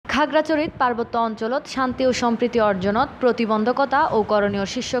খাগড়াছড়িত পার্বত্য অঞ্চলত শান্তি ও সম্প্রীতি অর্জনত প্রতিবন্ধকতা ও করণীয়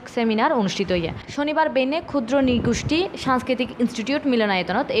শীর্ষক সেমিনার অনুষ্ঠিত হইয়া শনিবার বেনে ক্ষুদ্র নৃগোষ্ঠী সাংস্কৃতিক ইনস্টিটিউট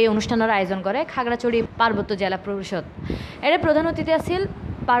মিলনায়তনত এই অনুষ্ঠানের আয়োজন করে খাগড়াছড়ি পার্বত্য জেলা পরিষদ। এর প্রধান অতিথি আছিল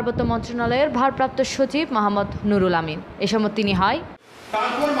পার্বত্য মন্ত্রণালয়ের ভারপ্রাপ্ত সচিব মোহাম্মদ নুরুল আমিন। এ সময় তিনি হয়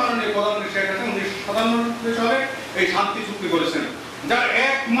তারপর মাননীয় প্রধানমন্ত্রী শেখ হাসিনা 1997 সালে এই শান্তি চুক্তি করেছেন, যার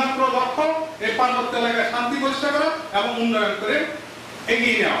একমাত্র লক্ষ্য এই পার্বত্য এলাকায় শান্তি প্রতিষ্ঠা করা এবং উন্নয়ন করে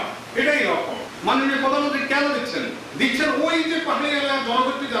এগিয়ে নেওয়া। এটাই লক্ষ্য। মাননীয় প্রধানমন্ত্রী কেন দিচ্ছেন ওই যে পাহাড়ি এলাকার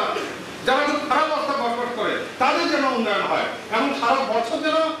জনগোষ্ঠী যারা খুব খারাপ অবস্থায় বসবাস করে তাদের যেন উন্নয়ন হয় এবং সারা বছর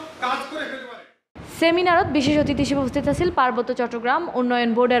যেন কাজ করে ফেলতে পারে। সেমিনারত বিশেষ অতিথি হিসেবে উপস্থিত আছিল পার্বত্য চট্টগ্রাম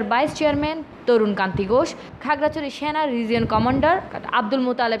উন্নয়ন বোর্ডের ভাইস চেয়ারম্যান তরুণ কান্তি ঘোষ, খাগড়াছড়ি সেনা রিজিয়ন কমান্ডার আব্দুল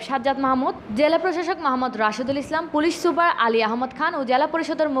মুতালেব সাজ্জাদ মাহমুদ, জেলা প্রশাসক মোহাম্মদ রাশেদুল ইসলাম, পুলিশ সুপার আলী আহমদ খান ও জেলা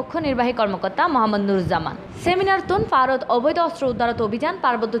পরিষদের মুখ্য নির্বাহী কর্মকর্তা মোহাম্মদ নুরুজ্জামান। সেমিনারতন ভারত অবৈধ অস্ত্র উদ্ধারত অভিযান,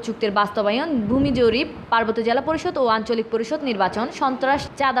 পার্বত্য চুক্তির বাস্তবায়ন, ভূমি জরিপ, পার্বত্য জেলা পরিষদ ও আঞ্চলিক পরিষদ নির্বাচন, সন্ত্রাস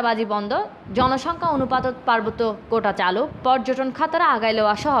চাঁদাবাজি বন্ধ, জনসংখ্যা অনুপাতত পার্বত্য কোটা চালু, পর্যটন খাতারা আগাই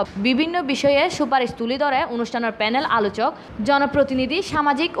লওয়া সহ বিভিন্ন বিষয়ে সুপারিশ তুলে ধরে অনুষ্ঠানের প্যানেল আলোচক, জনপ্রতিনিধি,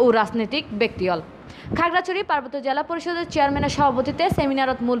 সামাজিক ও রাজনৈতিক ব্যক্তিগণ। খাগড়াছড়ি পার্বত্য জেলা পরিষদের চেয়ারম্যানের সভাপতিত্বে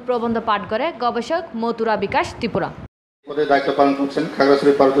সেমিনারত মূল প্রবন্ধ পাঠ করে গবেষক মথুরা বিকাশ ত্রিপুরা। দায়িত্ব পালন করছেন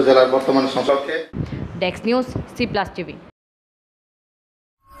খাগড়াছড়ি পার্বত্য জেলার বর্তমান সংসদকে। Desk news, Cplus TV।